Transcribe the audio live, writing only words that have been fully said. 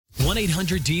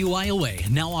1-800-DUI-AWAY,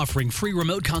 now offering free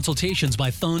remote consultations by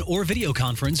phone or video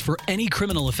conference for any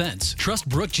criminal offense. Trust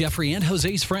Brooke, Jeffrey, and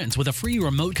Jose's friends with a free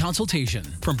remote consultation.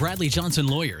 From Bradley Johnson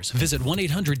Lawyers, visit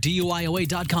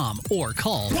 1-800-DUI-AWAY.com or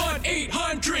call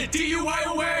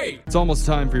 1-800-DUI-AWAY. It's almost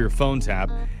time for your phone tap.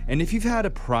 And if you've had a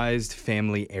prized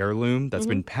family heirloom that's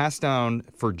been passed down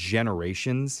for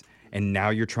generations and now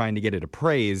you're trying to get it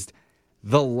appraised,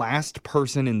 the last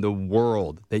person in the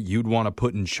world that you'd want to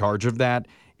put in charge of that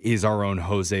is our own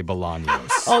Jose Bolaños.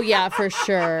 Oh, yeah, for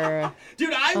sure.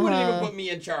 Dude, I wouldn't even put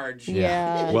me in charge.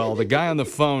 Yeah. Well, the guy on the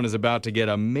phone is about to get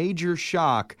a major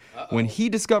shock when he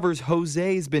discovers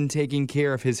Jose's been taking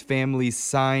care of his family's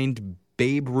signed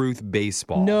Babe Ruth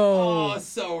baseball. No. Oh,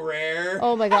 so rare.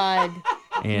 Oh, my God.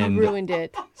 And You ruined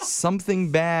it.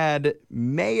 something bad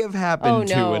may have happened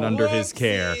to it under his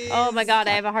care. Oh, my God.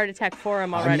 I have a heart attack for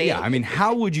him already. I mean,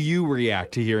 how would you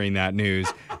react to hearing that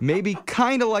news? Maybe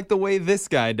kind of like the way this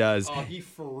guy does. Oh, he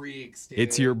freaks, dude.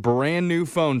 It's your brand new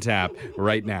phone tap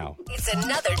right now. It's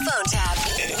another phone tap.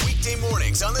 Weekday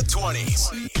mornings on the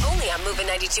 20s. Only on Moving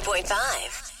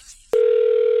 92.5.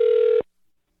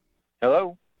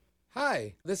 Hello?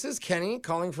 Hi, this is Kenny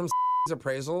calling from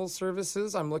Appraisal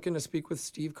Services. I'm looking to speak with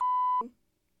Steve.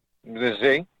 This is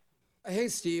he? Hey,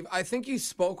 Steve, I think you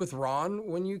spoke with Ron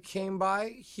when you came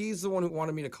by. He's the one who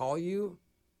wanted me to call you.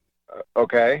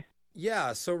 Okay.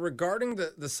 Yeah, so regarding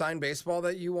the signed baseball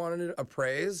that you wanted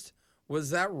appraised, was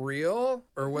that real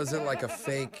or was it like a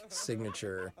fake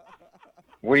signature?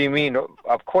 What do you mean?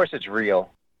 Of course it's real.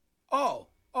 Oh,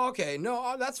 okay.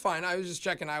 No, that's fine. I was just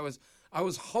checking. I was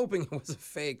hoping it was a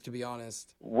fake, to be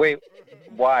honest. Wait,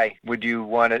 why would you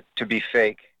want it to be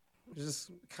fake?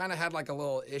 Just kind of had like a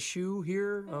little issue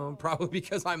here, probably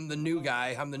because I'm the new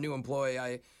guy. I'm the new employee.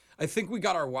 I think we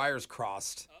got our wires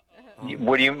crossed.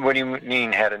 What do you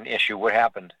mean had an issue? What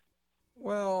happened?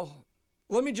 Well,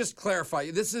 let me just clarify.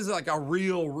 This is like a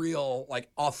real, like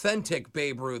authentic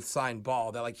Babe Ruth signed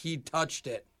ball that like he touched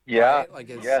it. Yeah. Right? Like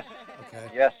it's, Yes.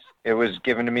 Okay. Yes. It was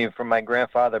given to me from my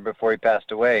grandfather before he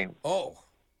passed away. Oh,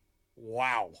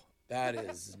 wow. That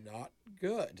is not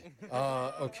good.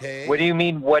 Okay. What do you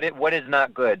mean? What is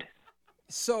not good?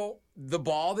 So the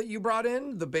ball that you brought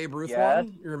in, the Babe Ruth Yes.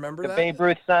 one, you remember The that? Babe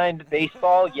Ruth signed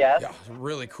baseball? Yes. Yeah,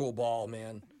 really cool ball,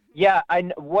 man. Yeah.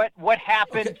 What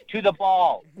happened to the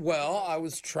ball? Well, I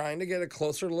was trying to get a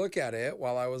closer look at it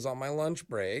while I was on my lunch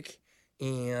break,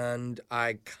 and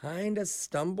I kind of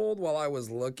stumbled while I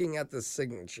was looking at the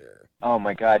signature. Oh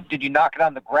my God! Did you knock it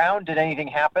on the ground? Did anything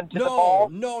happen to the ball?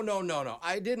 No.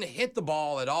 I didn't hit the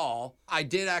ball at all. I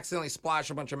did accidentally splash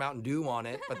a bunch of Mountain Dew on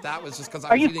it, but that was just because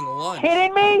I was eating lunch.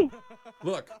 Kidding me?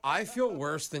 Look, I feel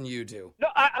worse than you do. No,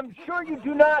 I'm sure you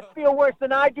do not feel worse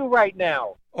than I do right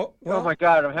now. Oh, well, Oh my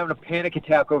God! I'm having a panic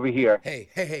attack over here.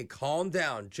 Hey, calm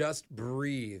down. Just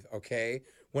breathe, okay?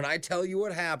 When I tell you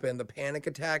what happened, the panic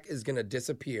attack is going to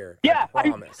disappear. Yeah, I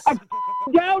promise. I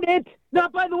doubt it.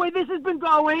 Not by the way this has been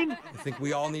going. I think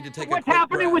we all need to take a What's quick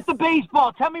happening breath. with the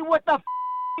baseball? Tell me what the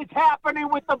is happening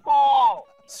with the ball.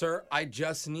 Sir, I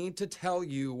just need to tell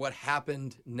you what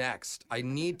happened next. I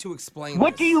need to explain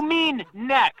What this. do you mean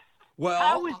next? Well,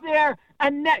 How is there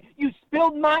a net? You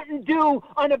spilled Mountain Dew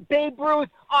on a Babe Ruth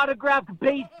autographed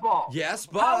baseball. yes,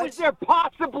 How but... is there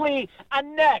possibly a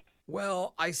next?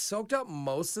 Well, I soaked up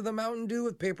most of the Mountain Dew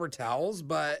with paper towels,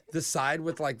 but the side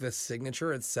with, like, the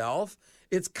signature itself,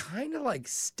 it's kind of, like,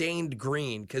 stained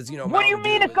green, because, you know, What do you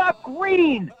Mountain mean Dew it got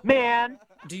green, man?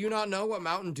 Do you not know what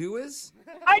Mountain Dew is?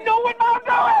 I know what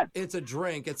Mountain Dew is. It's a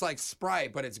drink. It's like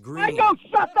Sprite, but it's green. I know.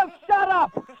 Shut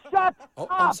up. Shut Oh,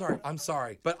 up. I'm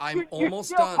sorry, but I'm You're almost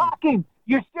still done. talking.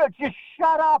 You're still just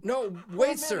shut up. No,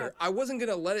 wait, sir. I wasn't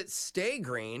going to let it stay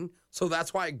green, so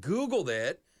that's why I Googled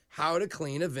it, how to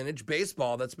clean a vintage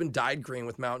baseball that's been dyed green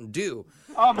with Mountain Dew.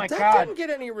 Oh my That God. didn't get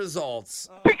any results.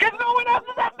 Because no one else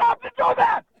has enough to do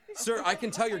that. Sir, I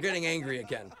can tell you're getting angry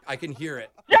again. I can hear it.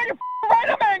 Yeah, you're right.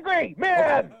 I'm angry,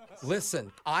 man.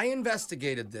 Listen, I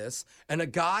investigated this, and a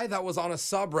guy that was on a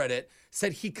subreddit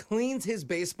said he cleans his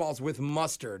baseballs with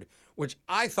mustard, which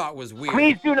I thought was weird.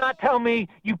 Please do not tell me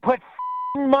you put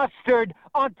mustard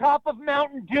on top of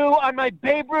Mountain Dew on my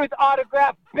Babe Ruth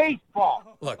autographed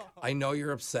baseball. Look, I know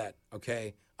you're upset,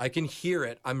 okay? I can hear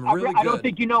it. I'm really good. I don't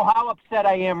think you know how upset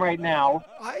I am right now.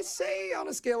 I say on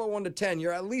a scale of 1 to 10,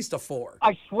 you're at least a 4.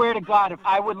 I swear to God,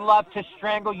 I would love to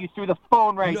strangle you through the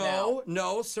phone right now.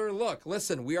 No, sir. Look,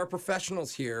 listen, we are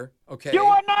professionals here, okay? You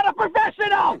are not a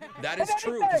professional. That is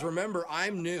true, because remember,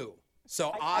 I'm new.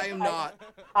 So I am not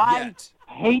I yet.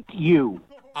 hate you.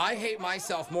 I hate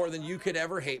myself more than you could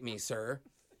ever hate me, sir.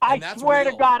 I And that's swear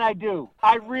to real. God I do.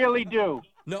 I really do.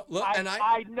 No, look, and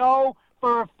I know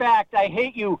for a fact I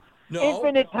hate you No.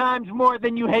 infinite times more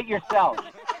than you hate yourself.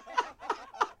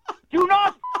 Do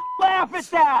not laugh at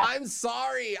that. I'm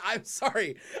sorry.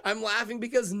 I'm laughing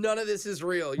because none of this is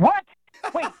real. What?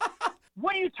 Wait,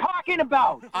 what are you talking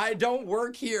about? I don't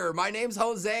work here. My name's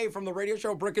Jose from the radio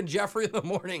show Brooke and Jeffrey in the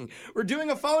Morning. We're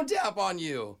doing a phone tap on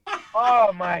you.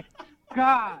 Oh, my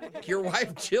God. Your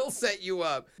wife Jill set you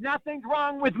up. Nothing's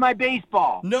wrong with my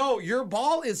baseball. No, your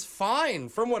ball is fine,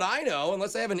 from what I know,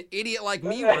 unless I have an idiot like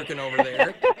me working over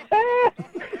there.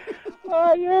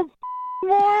 Oh, you're a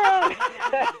moron.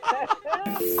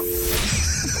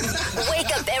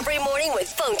 Wake up every morning with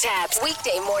phone taps.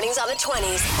 Weekday mornings on the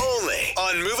 20s. Only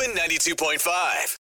on Moving 92.5.